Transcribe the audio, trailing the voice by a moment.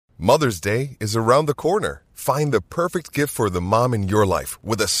Mother's Day is around the corner. Find the perfect gift for the mom in your life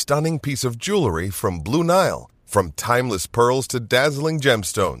with a stunning piece of jewelry from Blue Nile. From timeless pearls to dazzling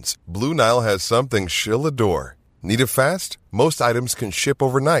gemstones, Blue Nile has something she'll adore. Need it fast? Most items can ship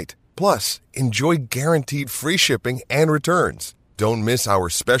overnight. Plus, enjoy guaranteed free shipping and returns. Don't miss our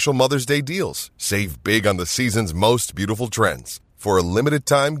special Mother's Day deals. Save big on the season's most beautiful trends. For a limited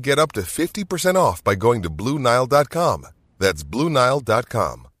time, get up to 50% off by going to BlueNile.com. That's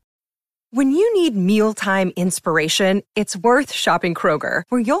BlueNile.com. When you need mealtime inspiration, it's worth shopping Kroger,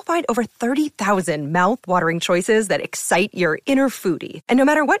 where you'll find over 30,000 mouth-watering choices that excite your inner foodie. And no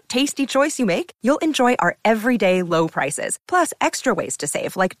matter what tasty choice you make, you'll enjoy our everyday low prices, plus extra ways to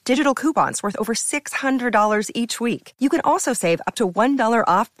save, like digital coupons worth over $600 each week. You can also save up to $1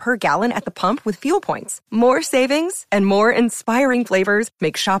 off per gallon at the pump with fuel points. More savings and more inspiring flavors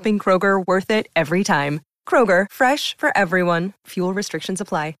make shopping Kroger worth it every time. Kroger, fresh for everyone. Fuel restrictions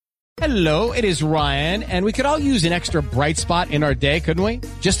apply. Hello, it is Ryan, and we could all use an extra bright spot in our day, couldn't we?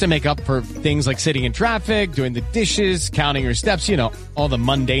 Just to make up for things like sitting in traffic, doing the dishes, counting your steps, you know, all the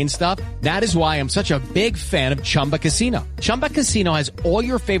mundane stuff. That is why I'm such a big fan of Chumba Casino. Chumba Casino has all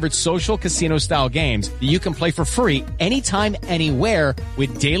your favorite social casino-style games that you can play for free anytime, anywhere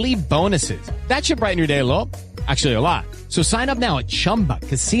with daily bonuses. That should brighten your day a little. Actually, a lot. So sign up now at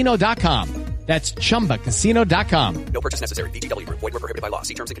ChumbaCasino.com. That's ChumbaCasino.com. No purchase necessary. VGW Group. Void where prohibited by law.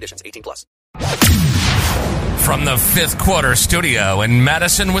 See terms and conditions. 18+. From the Fifth Quarter Studio in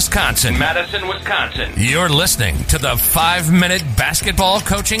Madison, Wisconsin. You're listening to the 5-Minute Basketball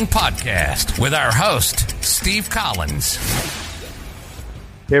Coaching Podcast with our host, Steve Collins.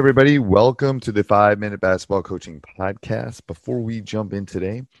 Hey, everybody. Welcome to the 5-Minute Basketball Coaching Podcast. Before we jump in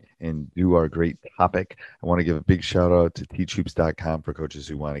today and do our great topic, I want to give a big shout out to teachhoops.com for coaches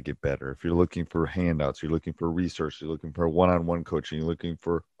who want to get better. If you're looking for handouts, you're looking for research, you're looking for one-on-one coaching, you're looking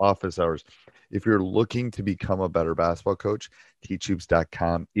for office hours, if you're looking to become a better basketball coach,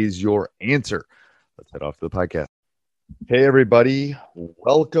 teachhoops.com is your answer. Let's head off to the podcast. Hey, everybody.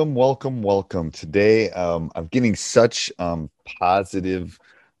 Welcome. Today, I'm getting such positive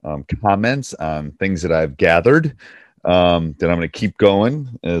comments on things that I've gathered that I'm going to keep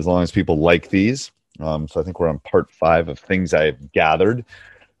going as long as people like these. So I think we're on part 5 of things I've gathered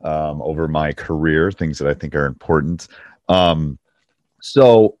over my career, things that I think are important.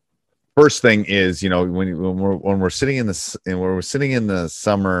 So first thing is, you know, when we're sitting in this and we're sitting in the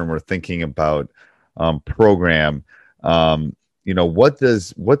summer and we're thinking about program, you know, what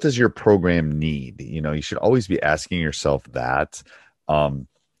does your program need? You know, you should always be asking yourself that. And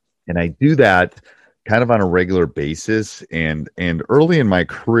I do that kind of on a regular basis. And early in my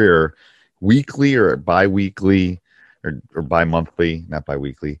career, weekly or bi-weekly or bi-monthly, not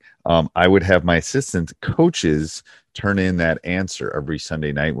bi-weekly, I would have my assistant coaches turn in that answer every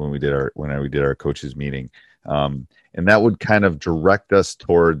Sunday night when we did our coaches meeting. And that would kind of direct us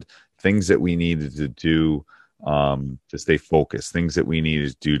toward things that we needed to do to stay focused, things that we needed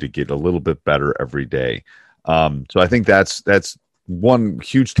to do to get a little bit better every day. So I think that's one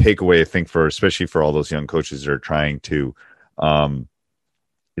huge takeaway, I think, especially for all those young coaches that are trying to kind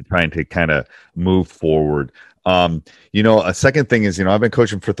of move forward. You know, a second thing is, you know, I've been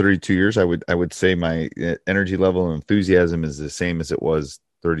coaching for 32 years. I would say my energy level and enthusiasm is the same as it was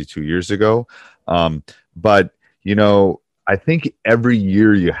 32 years ago. But, you know, I think every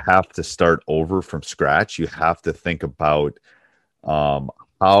year you have to start over from scratch. You have to think about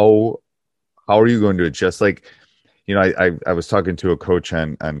how are you going to adjust? Like, you know, I was talking to a coach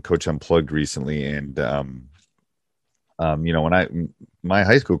on Coach Unplugged recently, and you know, my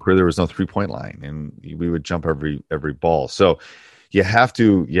high school career, there was no 3-point line, and we would jump every ball. So you have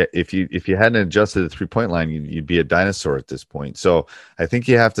to, if you hadn't adjusted the 3-point line, you'd be a dinosaur at this point. So I think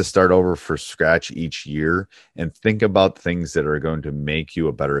you have to start over from scratch each year and think about things that are going to make you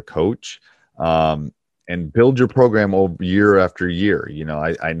a better coach. And build your program over year after year. You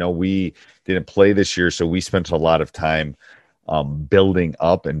know, I know we didn't play this year, so we spent a lot of time building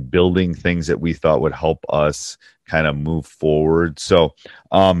up and building things that we thought would help us kind of move forward. So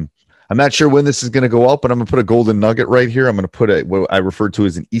I'm not sure when this is going to go up, but I'm going to put a golden nugget right here. I'm going to put what I refer to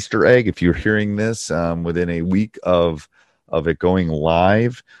as an Easter egg. If you're hearing this within a week of it going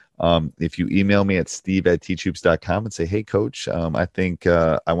live, if you email me at steve@teachhoops.com and say, hey, coach, I think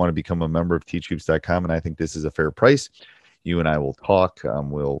I want to become a member of teachhoops.com, and I think this is a fair price. You and I will talk.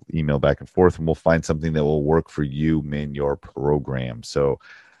 We'll email back and forth, and we'll find something that will work for you in your program. So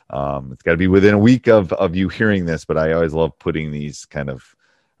it's got to be within a week of you hearing this, but I always love putting these kind of,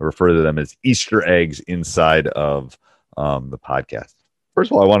 I refer to them as Easter eggs inside of the podcast. First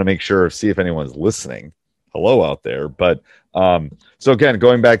of all, I want to make sure, see if anyone's listening. hello out there. But so again,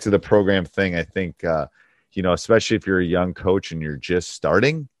 going back to the program thing, I think, especially if you're a young coach and you're just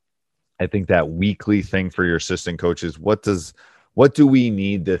starting, I think that weekly thing for your assistant coaches, what do we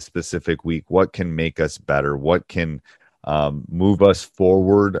need this specific week? What can make us better? What can move us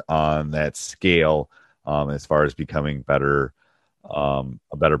forward on that scale as far as becoming better, a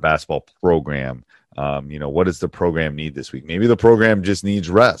better basketball program? What does the program need this week? Maybe the program just needs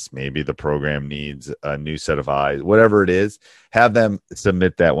rest. Maybe the program needs a new set of eyes, whatever it is. Have them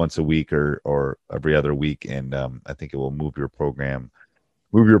submit that once a week or every other week. And I think it will move your program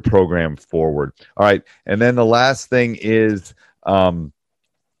forward. All right. And then the last thing is, I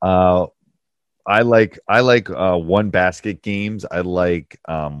like one basket games. I like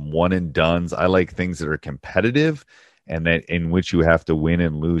one and dones. I like things that are competitive and that in which you have to win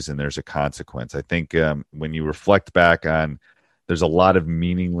and lose, and there's a consequence. I think when you reflect back on, there's a lot of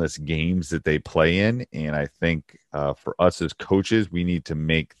meaningless games that they play in, and I think for us as coaches, we need to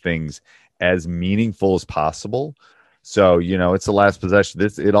make things as meaningful as possible. So, it's the last possession.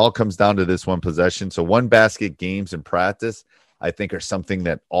 It all comes down to this one possession. So one basket games in practice, I think, are something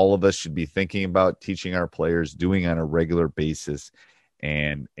that all of us should be thinking about, teaching our players, doing on a regular basis,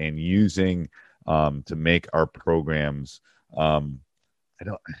 and using to make our programs. First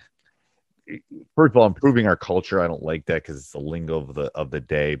of all, improving our culture. I don't like that because it's the lingo of the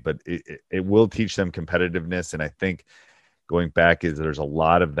day, but it will teach them competitiveness. And I think going back is there's a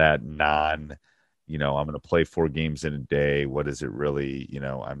lot of that I'm going to play 4 games in a day. What does it really,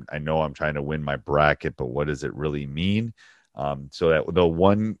 I know I'm trying to win my bracket, but what does it really mean? So that the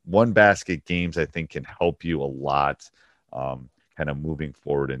one basket games, I think, can help you a lot, kind of moving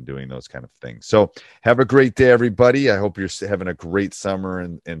forward and doing those kind of things. So have a great day, everybody. I hope you're having a great summer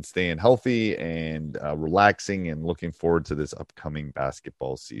and staying healthy and relaxing and looking forward to this upcoming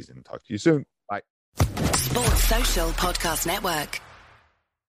basketball season. Talk to you soon. Bye. Sports Social Podcast Network.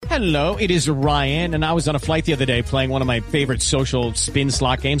 Hello, it is Ryan, and I was on a flight the other day playing one of my favorite social spin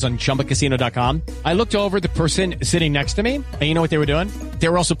slot games on ChumbaCasino.com. I looked over at the person sitting next to me, and you know what they were doing? They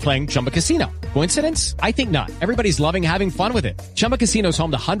were also playing Chumba Casino. Coincidence? I think not. Everybody's loving having fun with it. Chumba Casino is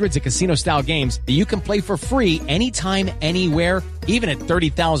home to hundreds of casino-style games that you can play for free anytime, anywhere, even at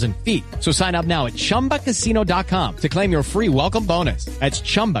 30,000 feet. So sign up now at ChumbaCasino.com to claim your free welcome bonus. That's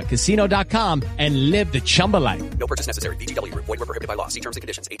ChumbaCasino.com and live the Chumba life. No purchase necessary. VGW Group. Void where prohibited by law. See terms and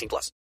conditions. 18+.